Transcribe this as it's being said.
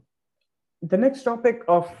The next topic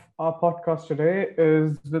of our podcast today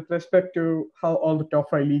is with respect to how all the top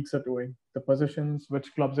five leagues are doing, the positions,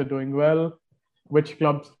 which clubs are doing well, which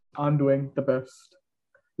clubs aren't doing the best.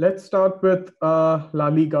 Let's start with La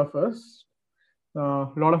Liga first. A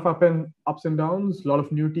lot of ups and downs, a lot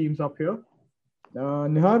of new teams up here.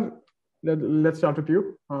 Nihar, let's start with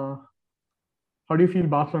you. How do you feel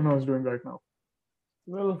Barcelona is doing right now?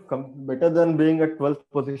 Well, better than being at 12th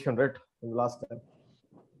position, right? Last time.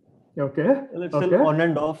 Okay, Well, it's still okay, on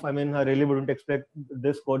and off. I mean, I really wouldn't expect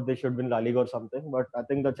this squad they should win La Liga or something, but I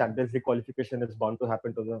think the Champions League qualification is bound to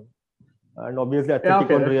happen to them. And obviously, yeah, Atletico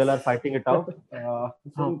okay, and Real are that's fighting it out. I huh.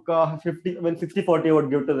 think 50, I mean, 60-40 I would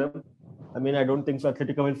give to them. I mean, I don't think so.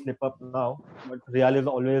 Atletico will slip up now, but Real is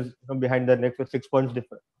always behind their next with 6 points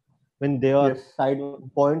different. When they are Yes. tied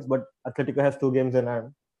points, but Atletico has 2 games in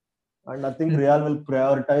hand. And I think Mhm. Real will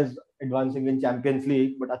prioritize advancing in Champions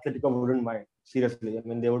League, but Atletico wouldn't mind. Seriously, I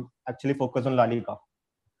mean, they would actually focus on La Liga.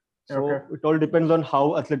 Okay. So it all depends on how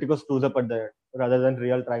Atletico screws up at the end, rather than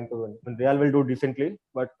Real trying to win. I mean, Real will do decently,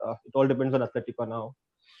 but it all depends on Atletico now.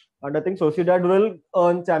 And I think Sociedad will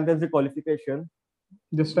earn Champions League qualification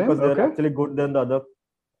This because time, they're okay. actually good than the other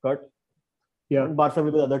cut. Yeah. And Barca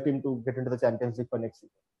will be the other team to get into the Champions League for next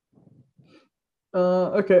season.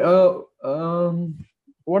 Okay.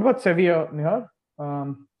 What about Sevilla, Nihar?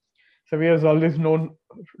 Sevilla is always known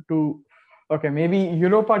to. Okay, maybe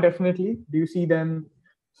Europa definitely. Do you see them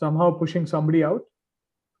somehow pushing somebody out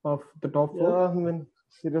of the top four? Yeah, I mean,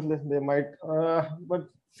 seriously, they might. But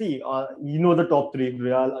see, the top three: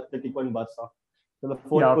 Real, Atletico, and Barca. So the Yeah.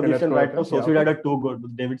 fourth Okay. Let's position go right with now, them. Yeah. Okay. Sociedad are too good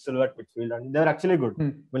with David Silva at midfield, and they're actually good. Hmm.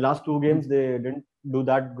 The last two Hmm. games they didn't do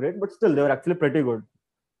that great, but still they were actually pretty good.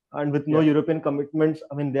 And with no Yeah. European commitments,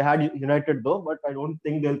 I mean, they had United though, but I don't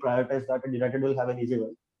think they'll prioritize that, and United will have an easy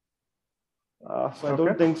one. So I Okay.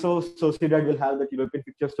 don't think so. Sociedad will have that European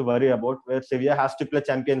fixtures to worry about, where Sevilla has to play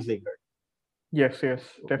Champions League. Right? Yes. Yes.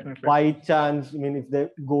 Definitely. By chance, I mean, if they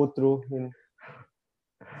go through,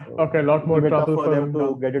 Okay. A so lot it will more be tough trouble for for them them to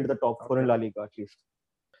down. get into the top four in Okay. La Liga at least.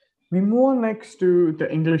 We move on next to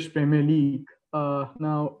the English Premier League.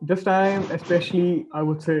 Now, this time, especially, I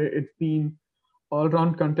would say it's been all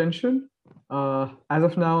round contention. As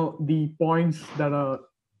of now, the points that are,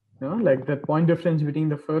 like the point difference between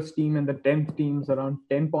the first team and the 10th team is around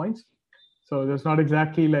 10 points. So there's not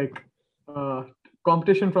exactly like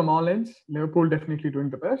competition from all ends. Liverpool definitely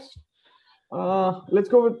doing the best. Let's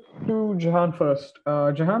go to Jahan first.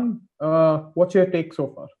 Jahan, what's your take so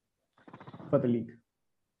far for the league?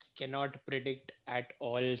 Cannot predict at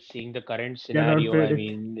all seeing the current Cannot scenario. I predict.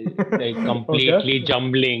 mean, like Okay. completely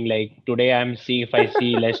jumbling. Like today I'm see if I see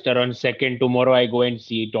Leicester on second, tomorrow I go and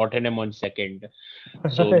see Tottenham on second.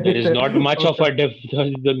 So there is not much of Okay.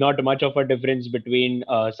 a not much of a difference between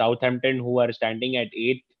Southampton, who are standing at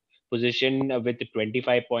eighth position with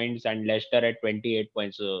 25 points, and Leicester at 28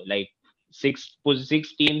 points. So like six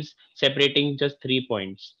teams separating just 3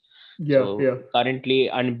 points. Yeah, So yeah. currently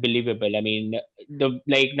unbelievable. I mean, the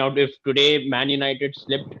like now if today Man United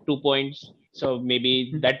slipped 2 points, so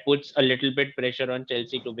maybe that puts a little bit pressure on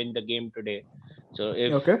Chelsea to win the game today. So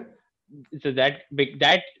if Okay. so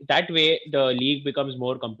that way the league becomes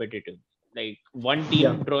more competitive. Like one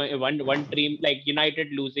Yeah. team draw one team like United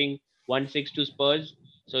losing 1-6 to Spurs.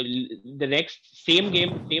 So the next same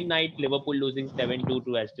night Liverpool losing 7-2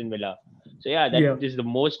 to Aston Villa. So yeah, that Yeah. is the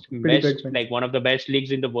most Pretty big best, wins. like one of the best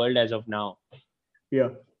leagues in the world as of now. Yeah.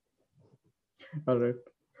 All right.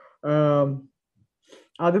 Um,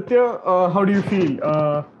 Aditya, how do you feel?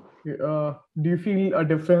 Do you feel a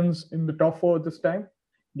difference in the top four this time?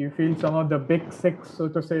 Do you feel some of the big six, so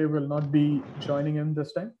to say, will not be joining in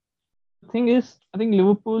this time? The thing is, I think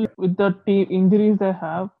Liverpool, with the team injuries they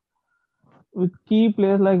have, with key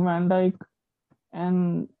players like Van Dijk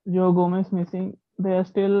and Joe Gomez missing, they are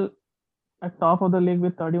still at top of the league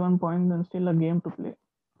with 31 points and still a game to play.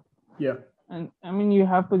 Yeah. And I mean, you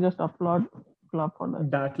have to just applaud club for that.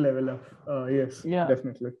 That level of yes, Yeah,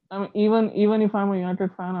 definitely. I mean, even if I'm a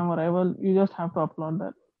United fan, I'm a rival. You just have to applaud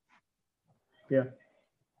that. Yeah.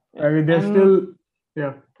 Yeah, I mean, they're and still,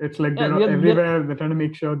 yeah, it's like yeah, they're everywhere. They're trying to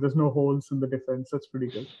make sure there's no holes in the defense. That's pretty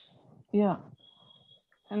good. yeah.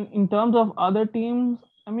 And in terms of other teams,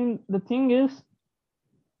 I mean, the thing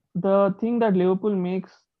that Liverpool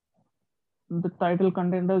makes the title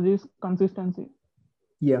contenders is consistency.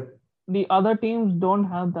 Yeah. The other teams don't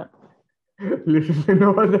have that. Literally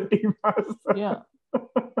no other team has. Yeah,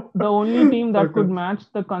 the only team that Okay. could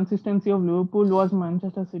match the consistency of Liverpool was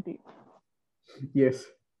Manchester City. Yes.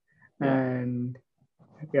 Yeah, And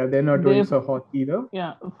yeah, they're not doing they so hot either.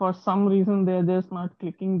 yeah, for some reason they're just not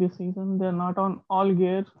clicking this season. They're not on all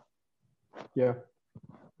gear. Yeah.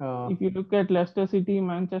 If you look at Leicester City,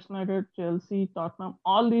 Manchester United, Chelsea, Tottenham,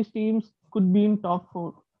 all these teams could be in top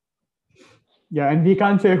 4. Yeah, and we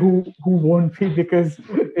can't say who won't be because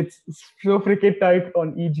it's so cricket tight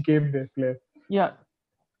on each game they play. Yeah,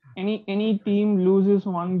 any team loses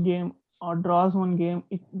one game or draws one game,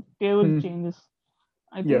 table changes.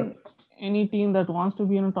 I Yeah. think any team that wants to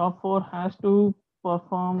be in the top 4 has to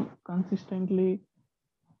perform consistently.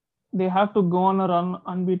 They have to go on a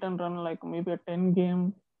unbeaten run, like maybe a 10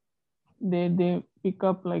 game. They pick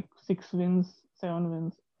up like 6 wins, 7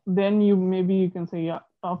 wins. Then you can say, yeah,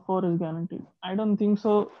 top 4 is guaranteed. I don't think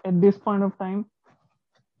so at this point of time.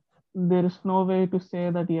 There is no way to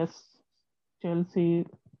say that yes, Chelsea,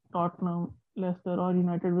 Tottenham, Leicester, or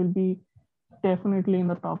United will be definitely in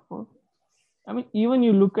the top 4. I mean, even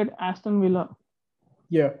you look at Aston Villa.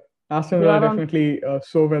 Yeah, Aston Villa definitely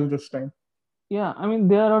so well this time. Yeah, I mean,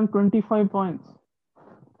 they are on 25 points.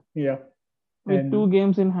 Yeah. With 2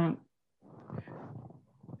 games in hand.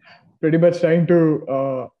 Pretty much trying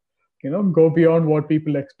to, go beyond what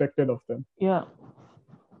people expected of them. Yeah.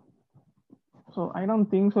 So I don't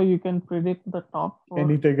think so you can predict the top 4.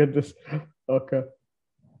 Anything at this. Okay.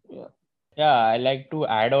 Yeah. Yeah, I like to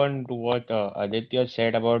add on to what Aditya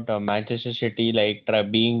said about Manchester City, like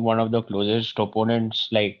being one of the closest opponents,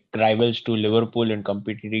 like rivals to Liverpool in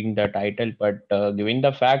competing the title. But given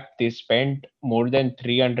the fact they spent more than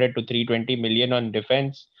 300 to 320 million on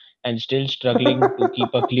defense and still struggling to keep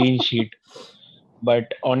a clean sheet.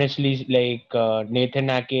 But honestly, like Nathan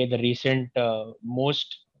Ake, the recent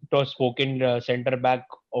most spoken center back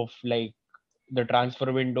of like the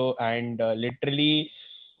transfer window, and literally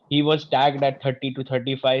he was tagged at 30 to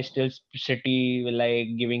 35, still City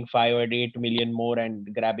like giving 5 or 8 million more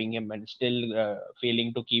and grabbing him, and still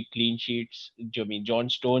failing to keep clean sheets. I mean, John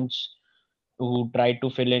Stones, who tried to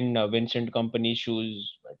fill in Vincent Company's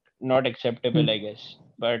shoes, but not acceptable, I guess.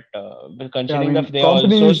 But considering that they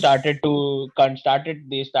also started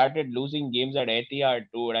losing games at Etihad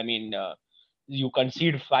too. I mean, you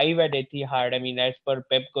concede 5 at Etihad. I mean, as per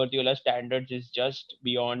Pep Guardiola standards, is just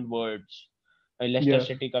beyond words. Leicester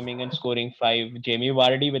City coming and scoring 5. Jamie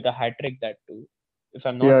Vardy with a hat trick, that too. If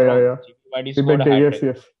I'm not wrong, Jamie Vardy scored a hat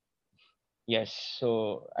trick. Yes,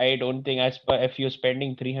 so I don't think, as per if you're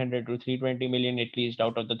spending 300 to 320 million at least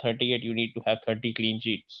out of the 38, you need to have 30 clean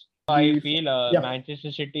sheets. I feel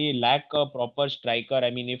Manchester City lack a proper striker. I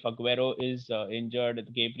mean, if Aguero is injured,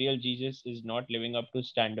 Gabriel Jesus is not living up to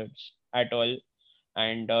standards at all.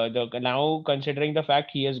 And now considering the fact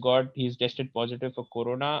he's tested positive for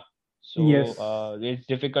Corona, so it's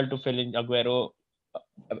difficult to fill in Aguero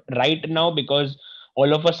right now, because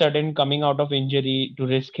all of a sudden coming out of injury to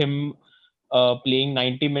risk him playing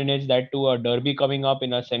 90 minutes, that to a derby coming up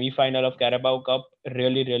in a semi-final of Carabao Cup,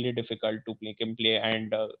 really, really difficult to make him play.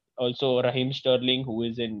 And also Raheem Sterling, who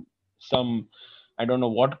is in some, I don't know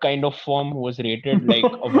what kind of form, was rated like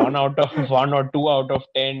a 1 or 2 out of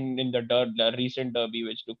 10 in the recent derby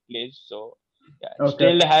which took place. So yeah,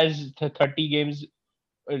 still has 30 games.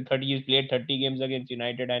 30 He's played 30 games against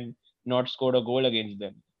United and not scored a goal against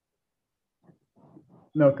them.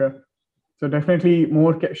 Okay, so definitely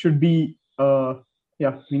more should be.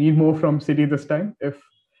 We need more from City this time. If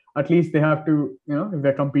at least they have to, if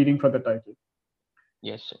they're competing for the title.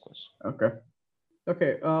 Yes, of course.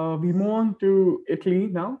 Okay. We move on to Italy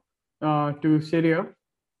now, to Serie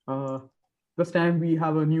A. This time we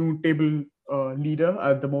have a new table leader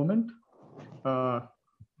at the moment.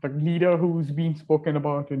 The leader who's been spoken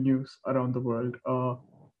about in news around the world.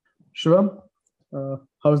 Shivam,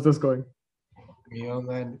 how's this going? Yeah,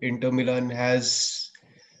 man. Inter Milan has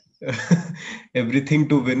everything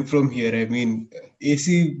to win from here. I mean,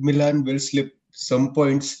 AC Milan will slip some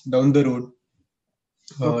points down the road.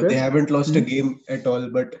 They haven't lost a game at all,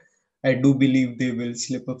 but I do believe they will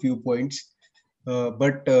slip a few points.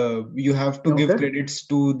 But you have to give credits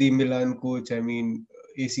to the Milan coach. I mean,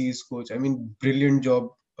 AC's coach. I mean, brilliant job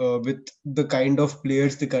with the kind of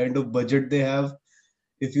players, the kind of budget they have.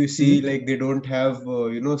 If you see, like, they don't have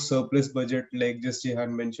surplus budget, like just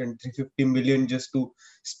Jehan mentioned, 350 million just to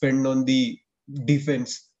spend on the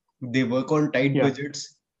defense. They work on tight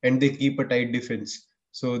budgets and they keep a tight defense.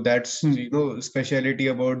 So that's speciality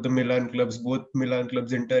about the Milan clubs. Both Milan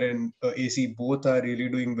clubs, Inter and AC, both are really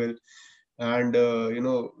doing well. And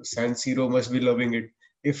San Siro must be loving it.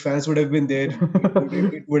 If fans would have been there,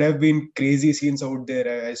 it would have been crazy scenes out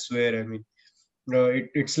there. I swear. I mean,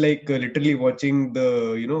 it's like literally watching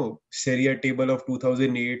the Serie A table of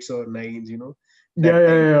 2008s or 9s.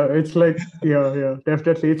 It's like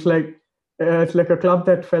definitely. It's like a club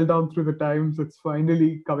that fell down through the times. It's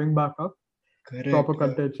finally coming back up. Correct. Proper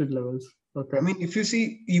contention levels. Okay. I mean, if you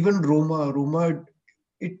see even Roma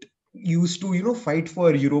it used to fight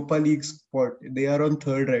for Europa League spot. They are on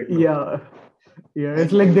third right now. Yeah,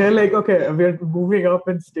 it's like they're like, okay, we're moving up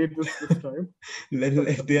in status this time.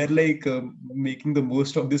 They are like making the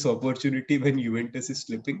most of this opportunity when Juventus is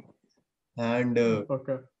slipping, and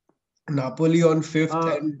Okay. Napoli on fifth,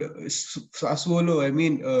 Uh, and Sassuolo. I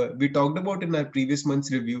mean, we talked about in our previous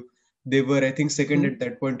month's review. They were, I think, second at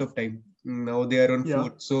that point of time. Now they are on Yeah.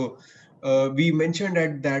 fourth. So we mentioned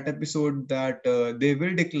at that episode that they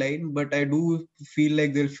will decline, but I do feel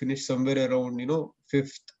like they'll finish somewhere around,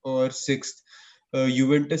 fifth or sixth.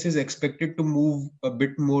 Juventus is expected to move a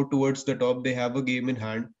bit more towards the top. They have a game in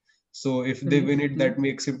hand. So if they win it, that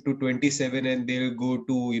makes it to 27, and they'll go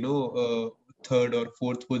to, third or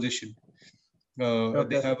fourth position. They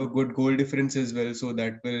Okay. have a good goal difference as well, so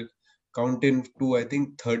that will count into, I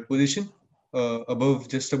think, third position,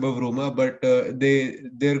 just above Roma. But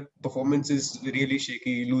their performance is really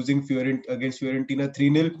shaky. Losing against Fiorentina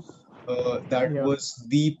 3-0, that Yeah. was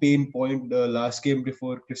the pain point the last game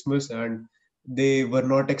before Christmas, and they were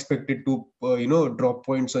not expected to drop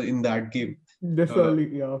points in that game. This Uh, early.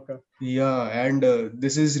 Yeah. Okay. yeah, and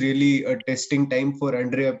this is really a testing time for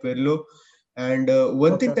Andrea Pirlo. And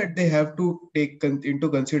one thing Okay. that they have to take into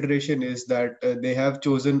consideration is that they have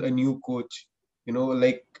chosen a new coach,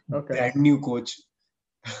 like Okay. brand new coach.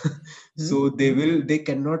 So they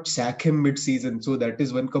cannot sack him mid-season. So that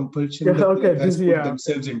is one compulsion Yeah. the Okay. club has put Okay.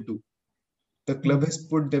 themselves into. The club has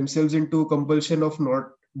put themselves into a compulsion of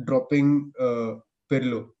not dropping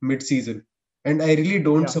Pirlo mid-season. And I really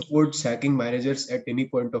don't Yeah. support sacking managers at any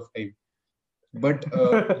point of time. But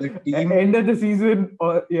the team, End of the season,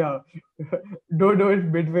 or don't do it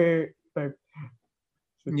midway type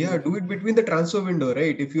yeah, do situation. it between the transfer window,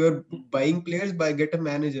 right? If you are buying players, get a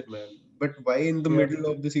manager, man. But why in the Yeah. middle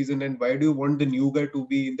of the season, and why do you want the new guy to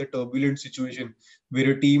be in the turbulent situation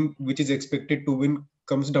where a team which is expected to win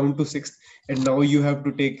comes down to sixth, and now you have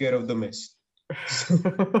to take care of the mess?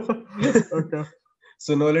 Okay.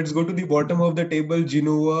 So now let's go to the bottom of the table.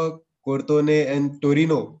 Genoa, Cortone, and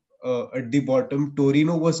Torino. At the bottom,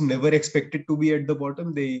 Torino was never expected to be at the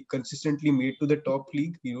bottom. They consistently made to the top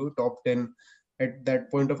league, top 10 at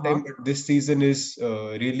that point of time. But this season is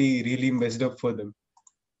really, really messed up for them.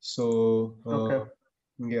 So, Okay.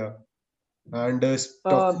 yeah. And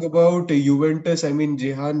talking about Juventus, I mean,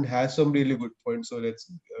 Jehan has some really good points. So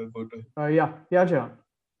let's go to him. Yeah. Yeah, Jehan.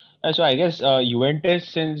 So I guess Juventus,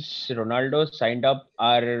 since Ronaldo signed up,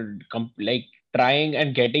 are like trying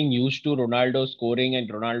and getting used to Ronaldo scoring and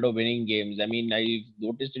Ronaldo winning games. I mean, I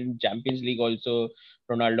noticed in Champions League also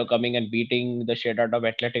Ronaldo coming and beating the shit out of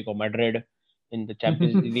Atletico Madrid in the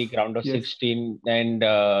Champions League round of Yes. 16, and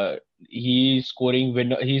he's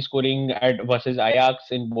scoring at versus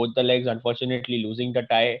Ajax in both the legs. Unfortunately, losing the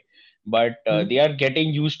tie. But they are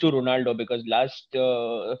getting used to Ronaldo, because last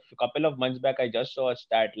couple of months back I just saw a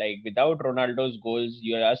stat like without Ronaldo's goals,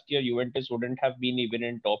 last year Juventus wouldn't have been even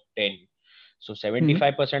in top 10. So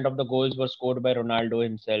 75% of the goals were scored by Ronaldo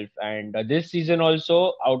himself, and this season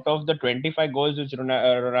also, out of the 25 goals which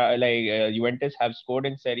Juventus have scored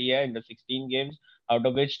in Serie A in the 16 games, out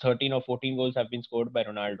of which 13 or 14 goals have been scored by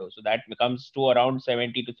Ronaldo. So that comes to around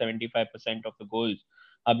 70 to 75% of the goals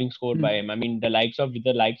are being scored by him. I mean, the likes of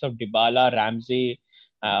Dybala, Ramsey,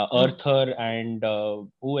 Arthur, and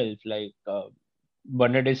who else, like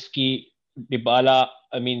Bernardeschi, Dybala.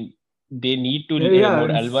 I mean, they need to Yeah.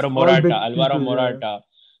 more Alvaro All Morata, big people. Yeah.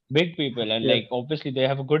 big people, and Yeah. like obviously they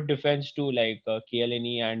have a good defense too, like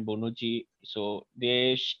Chiellini and Bonucci. So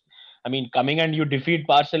I mean, coming and you defeat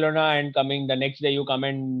Barcelona, and coming the next day you come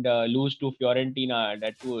and lose to Fiorentina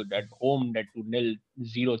at home, that 2-0,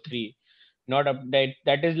 0-3. Not a,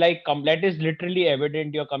 that is like that is literally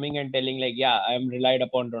evident. You're coming and telling like, yeah, I am relied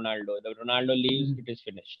upon Ronaldo. The Ronaldo leaves, it is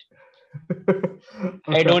finished.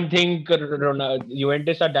 I Okay. don't think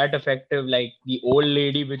Juventus are that effective. Like the old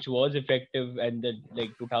lady, which was effective and the like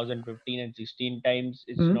 2015 and 16 times,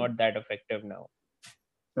 it's not that effective now.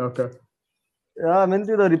 Okay. Yeah, I mean,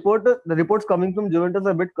 see, the reports coming from Juventus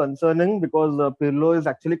are a bit concerning, because Pirlo is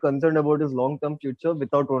actually concerned about his long-term future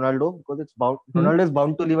without Ronaldo, because Ronaldo is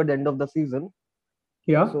bound to leave at the end of the season.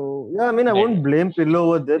 Yeah. So yeah, I mean, I won't blame Pirlo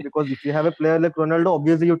over there, because if you have a player like Ronaldo,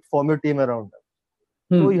 obviously you'd form your team around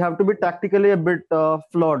him. So you have to be tactically a bit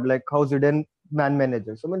flawed, like how Zidane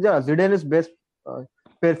manages. So I mean, yeah, Zidane is best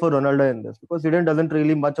pair for Ronaldo in this, because Zidane doesn't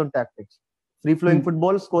really much on tactics. Free-flowing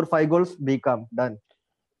football, score 5 goals, be calm, done.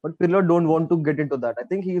 But Pirlo don't want to get into that. I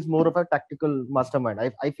think he is more of a tactical mastermind.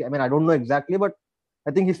 I mean, I don't know exactly, but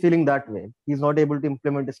I think he's feeling that way. He's not able to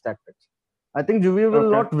implement his tactics. I think Juve will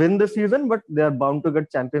not win this season, but they are bound to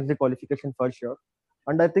get Champions League qualification for sure.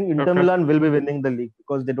 And I think Inter Milan will be winning the league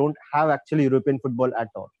because they don't have actually European football at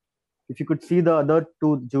all. If you could see the other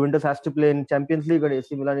two, Juventus has to play in Champions League and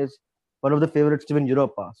AC Milan is one of the favorites to win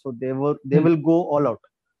Europa. So they will go all out.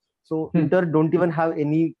 So Inter don't even have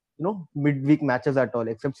any midweek matches at all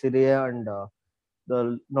except Serie A and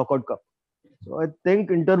the Knockout Cup. So I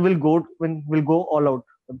think Inter will go all out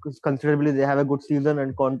because considerably they have a good season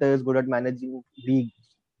and Conte is good at managing league.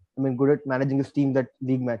 I mean, good at managing his team that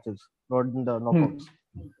league matches, not in the knockouts.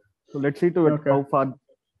 So let's see to it how far,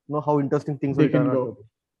 how interesting things they will turn can out. go.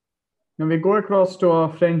 Now we go across to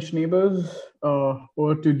our French neighbors, or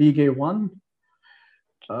to Ligue 1.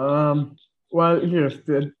 Well, yes,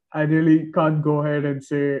 I really can't go ahead and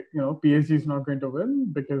say PSG is not going to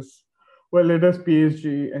win because, well, it is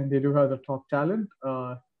PSG and they do have the top talent.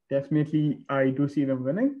 Definitely, I do see them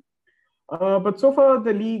winning. But so far,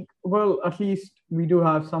 the league, well, at least we do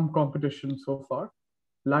have some competition so far.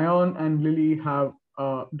 Lyon and Lille have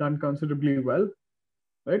done considerably well,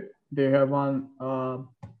 right? They have won,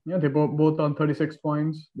 they both on 36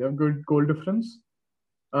 points. They have good goal difference.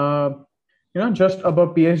 Just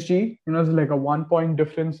above PSG, there's like a 1 point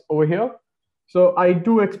difference over here. So I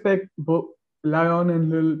do expect both Lyon and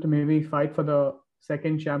Lille to maybe fight for the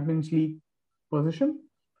second Champions League position.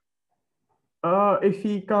 If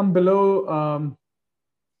we come below,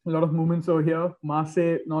 a lot of movements over here.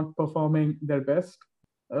 Marseille not performing their best.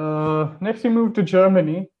 Next, we move to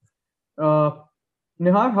Germany.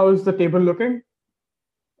 Nihar, how is the table looking?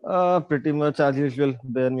 Pretty much as usual,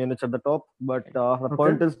 Bayern Munich at the top. But the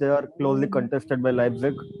point is they are closely contested by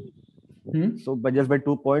Leipzig. So by just by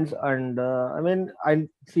 2 points. And I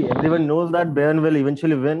see everyone knows that Bayern will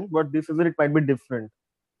eventually win, but this season it might be different.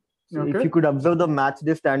 So if you could observe the match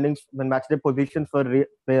day standings, the match day positions for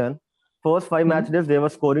Bayern, first 5 match days they were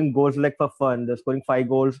scoring goals like for fun. They're scoring 5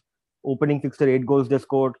 goals, opening fixture 8 goals they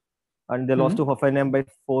scored, and they lost to Hoffenheim by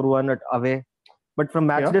 4-1 at away. But from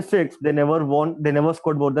match day 6, they never won. They never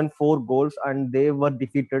scored more than 4 goals, and they were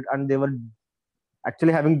defeated. And they were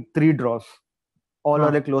actually having 3 draws. All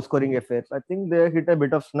are like low-scoring affairs. I think they hit a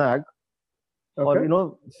bit of snag.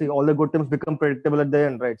 Or see, all the good teams become predictable at the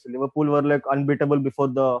end, right? So Liverpool were like unbeatable before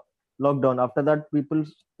the lockdown. After that, people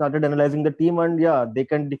started analyzing the team, and they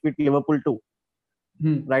can defeat Liverpool too.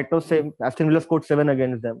 Right now, same. Aston Villa scored 7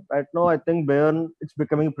 against them. Right now, I think Bayern it's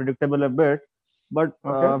becoming predictable a bit. But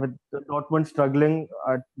with Dortmund struggling,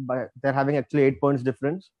 they're having actually 8 points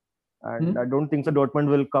difference, and I don't think so. Dortmund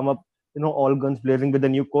will come up, all guns blazing with the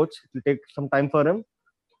new coach. It will take some time for him.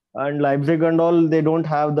 And Leipzig and all, they don't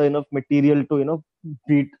have the enough material to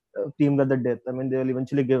beat teams at the death. I mean, they will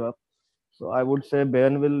eventually give up. So I would say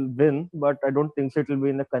Bayern will win, but I don't think so. It will be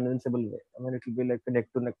in a convincible way. I mean, it will be like a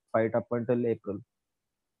neck-to-neck fight up until April.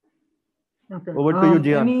 Okay. Over to you,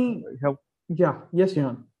 Jihan. Yes,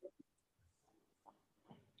 Jihan.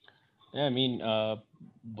 Yeah, I mean,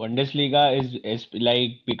 Bundesliga is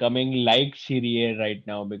like becoming like Serie A right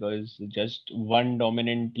now because just one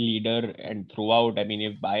dominant leader and throughout. I mean,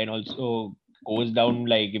 if Bayern also goes down,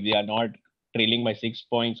 like if they are not trailing by 6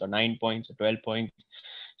 points or 9 points or 12 points,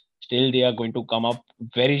 still they are going to come up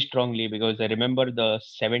very strongly because I remember the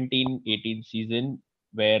 17-18 season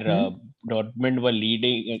where Dortmund were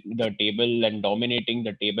leading the table and dominating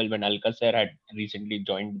the table when Alcacer had recently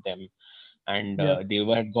joined them. And they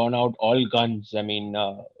had gone out all guns. I mean,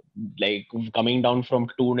 like coming down from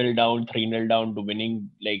 2-0 down, 3-0 down to winning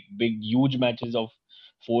like big, huge matches of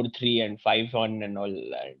 4-3 and 5-1 and all.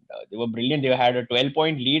 And they were brilliant. They had a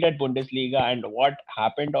 12-point lead at Bundesliga. And what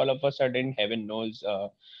happened all of a sudden, heaven knows,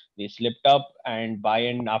 they slipped up and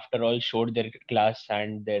Bayern, after all, showed their class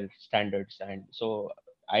and their standards. And so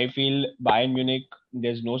I feel Bayern Munich,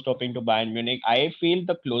 there's no stopping to Bayern Munich. I feel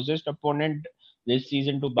the closest opponent this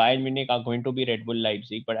season to Bayern Munich are going to be Red Bull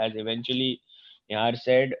Leipzig. But as eventually Nihar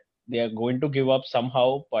said, they are going to give up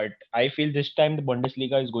somehow. But I feel this time the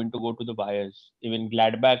Bundesliga is going to go to the Bayers. Even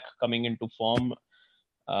Gladbach coming into form.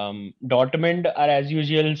 Dortmund are as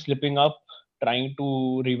usual slipping up, trying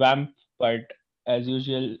to revamp. But as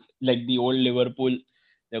usual, like the old Liverpool,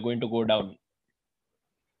 they're going to go down.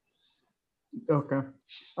 Okay.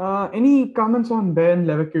 Any comments on Bayern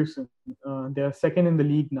Leverkusen? They're second in the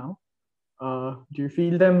league now. Do you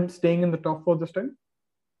feel them staying in the top 4 this time?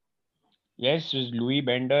 Yes, with Louis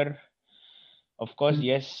Bender. Of course,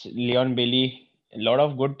 yes. Leon Bailey. A lot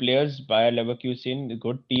of good players. Bayer Leverkusen, a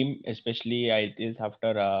good team, especially I think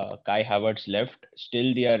after Kai Havertz left.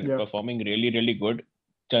 Still, they are performing really, really good.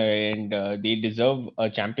 And they deserve a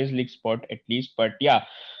Champions League spot at least. But yeah,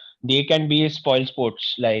 they can be spoil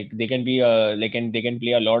sports. Like they can be they can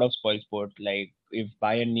play a lot of spoil sport. Like if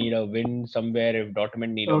Bayern need a win somewhere, if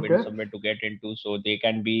Dortmund need a win Okay. somewhere to get into, so they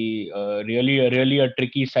can be really a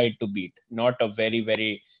tricky side to beat. Not a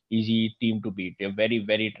very easy team to beat. They're very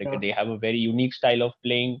tricky. Yeah. They have a very unique style of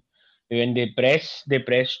playing. When they press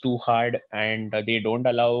too hard, and they don't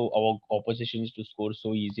allow our oppositions to score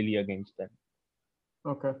so easily against them.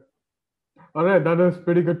 Okay. All right. That is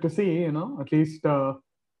pretty good to see. At least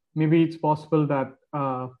maybe it's possible that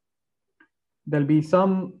there'll be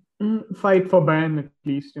some fight for Bayern at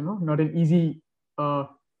least. Not an easy path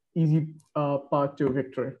to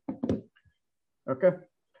victory. Okay.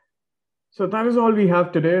 So that is all we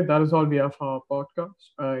have today. That is all we have for our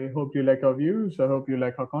podcast. I hope you like our views. I hope you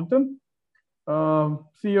like our content.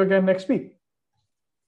 See you again next week.